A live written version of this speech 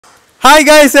Hi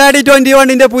guys,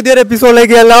 AD21 in the Pudir episode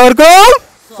like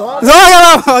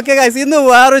okay guys, in the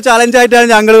war challenge I tell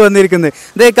Jungle when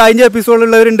they kind of episode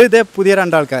in the Pudir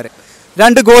and Alcar.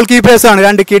 Run the goalkeepers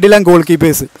and the Kidil and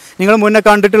goalkeepers. Ningle Muna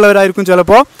country to Larikun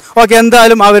Chalapo, okay, and the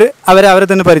Alum our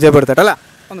than the Parijabertala.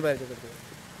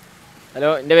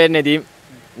 Hello, never Nadim.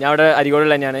 Now the Arigo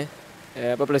Lanane,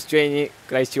 plus 2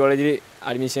 Christology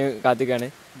admission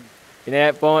Katikane. In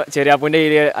a Cheriapunda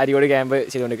area, Arigo Gamble,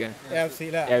 Sidonica.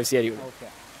 FC Arigo.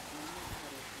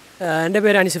 And the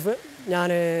Beranisifer,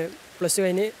 Yan plus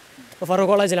 2 for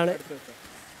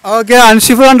okay,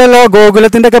 Anshifu and the law Google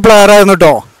in the Caplara no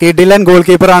door. Kidil and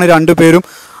goalkeeper on it under Perum.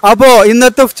 Apo in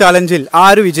the tough challenge,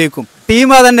 are Vijakum.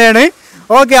 Team other than Nene.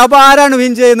 Okay, Abba and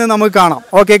Vinjay in the Namakana.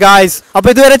 Okay, guys. Up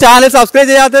to the channel, subscribe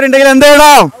in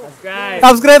the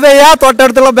subscribe, yeah, thought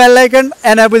the bell icon,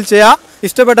 enable chair.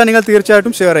 Istapataningal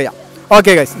Tirchatum share.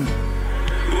 Okay, guys.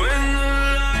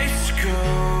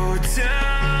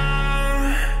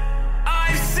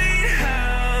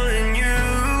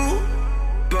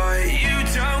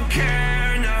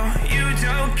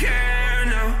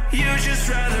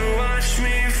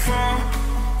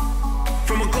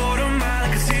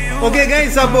 Okay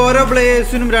guys, now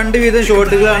players in the short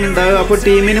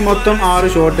team in mottham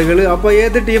 6 shot.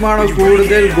 The team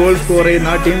is goal scorer in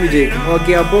that team.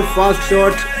 Okay, first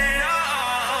shot.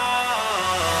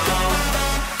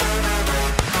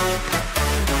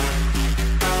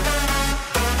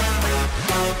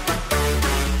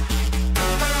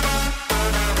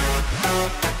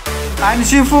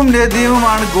 Anshifum Nedivum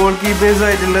and goalkeepers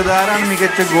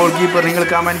and goalkeeper Ningle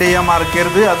comment marker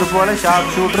the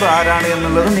sharpshooter and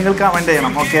Ningle comment.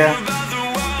 Okay.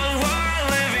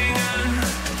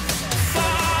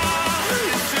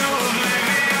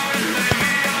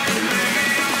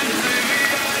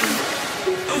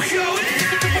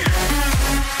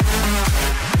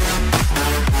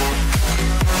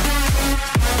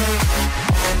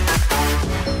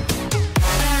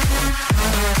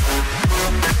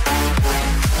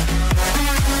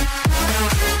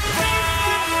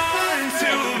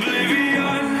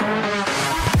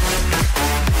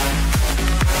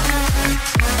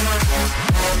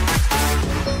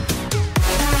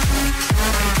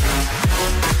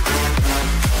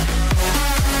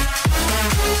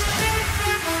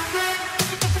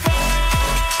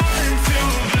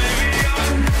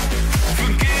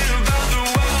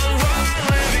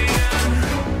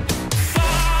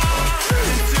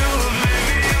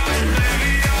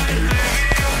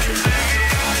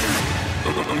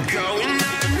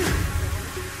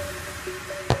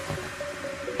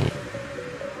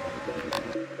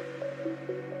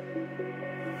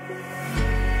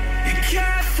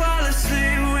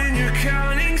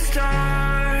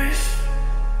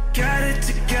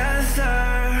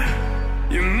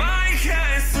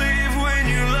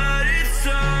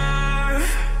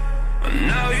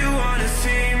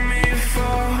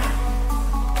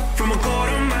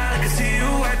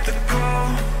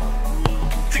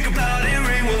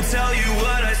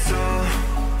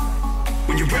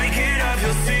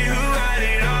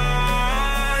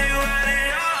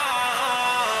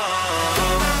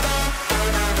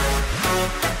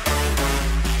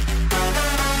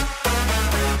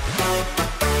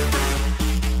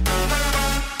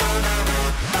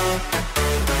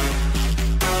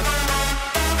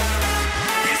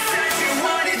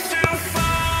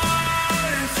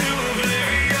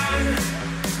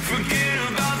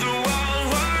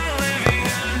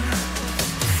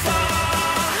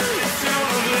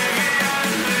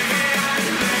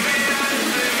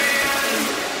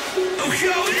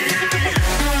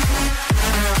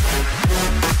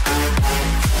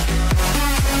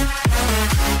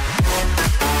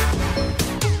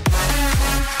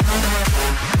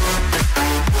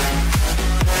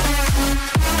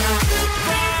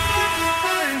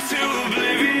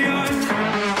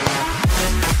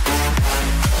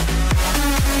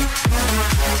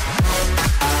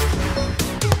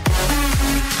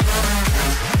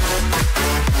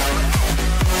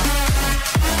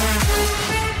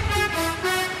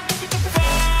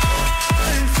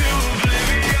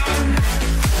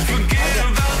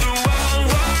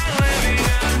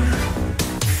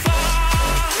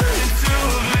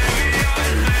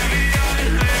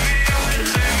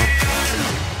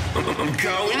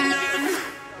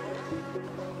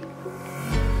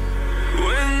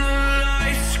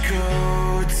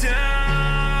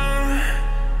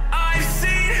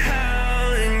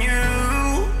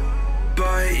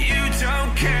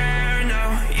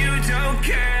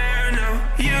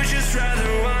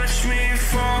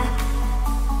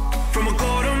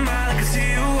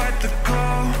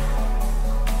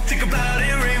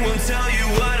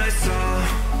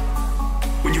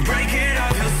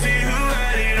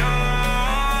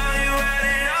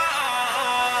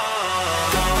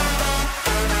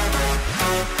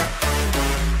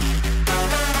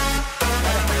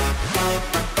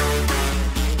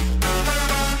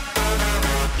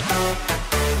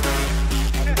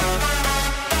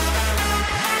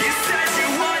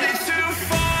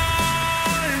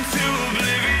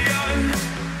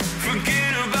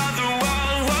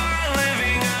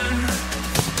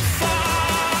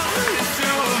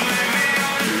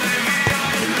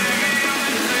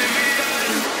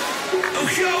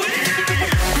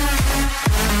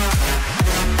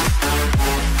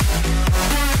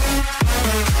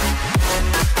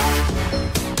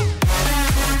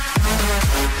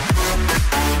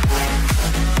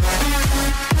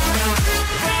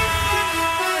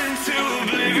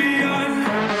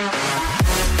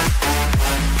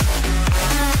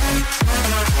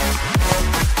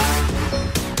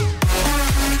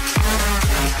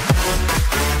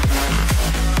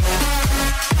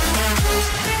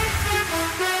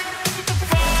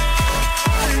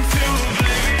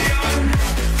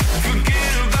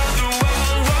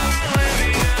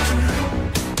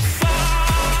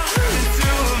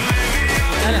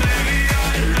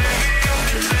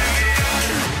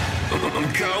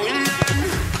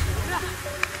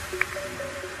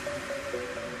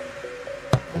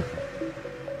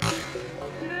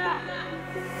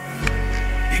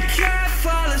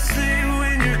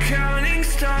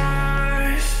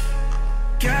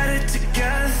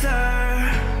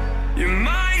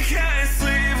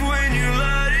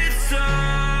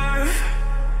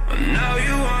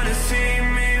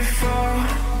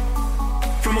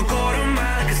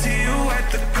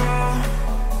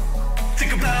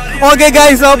 Okay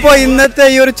guys, അപ്പോൾ ഇന്നത്തെ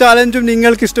ഈ ഒരു ചലഞ്ചും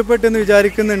നിങ്ങൾക്ക് ഇഷ്ടപ്പെട്ടെന്ന്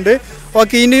വിചാരിക്കുന്നുണ്ട്.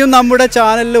 Okay, ഇനിയും നമ്മുടെ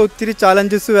ചാനലിൽ ഒത്തിരി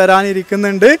ചലഞ്ചസ്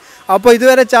വരാനിരിക്കുന്നുണ്ട്. അപ്പോൾ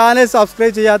ഇതുവരെ ചാനൽ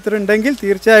സബ്സ്ക്രൈബ് ചെയ്യാത്തവരുണ്ടെങ്കിൽ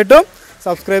തീർച്ചയായിട്ടും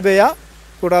സബ്സ്ക്രൈബ് ചെയ്യുക,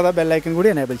 കൂടാതെ ബെല്ലൈക്കൻ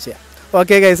കൂടി എനേബിൾ ചെയ്യാം.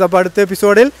 ഓക്കെ ഗൈസ്, അപ്പോൾ അടുത്ത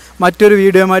എപ്പിസോഡിൽ മറ്റൊരു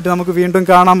വീഡിയോ ആയിട്ട് നമുക്ക് വീണ്ടും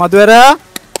കാണാം. അതുവരെ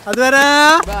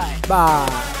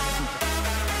ബൈ.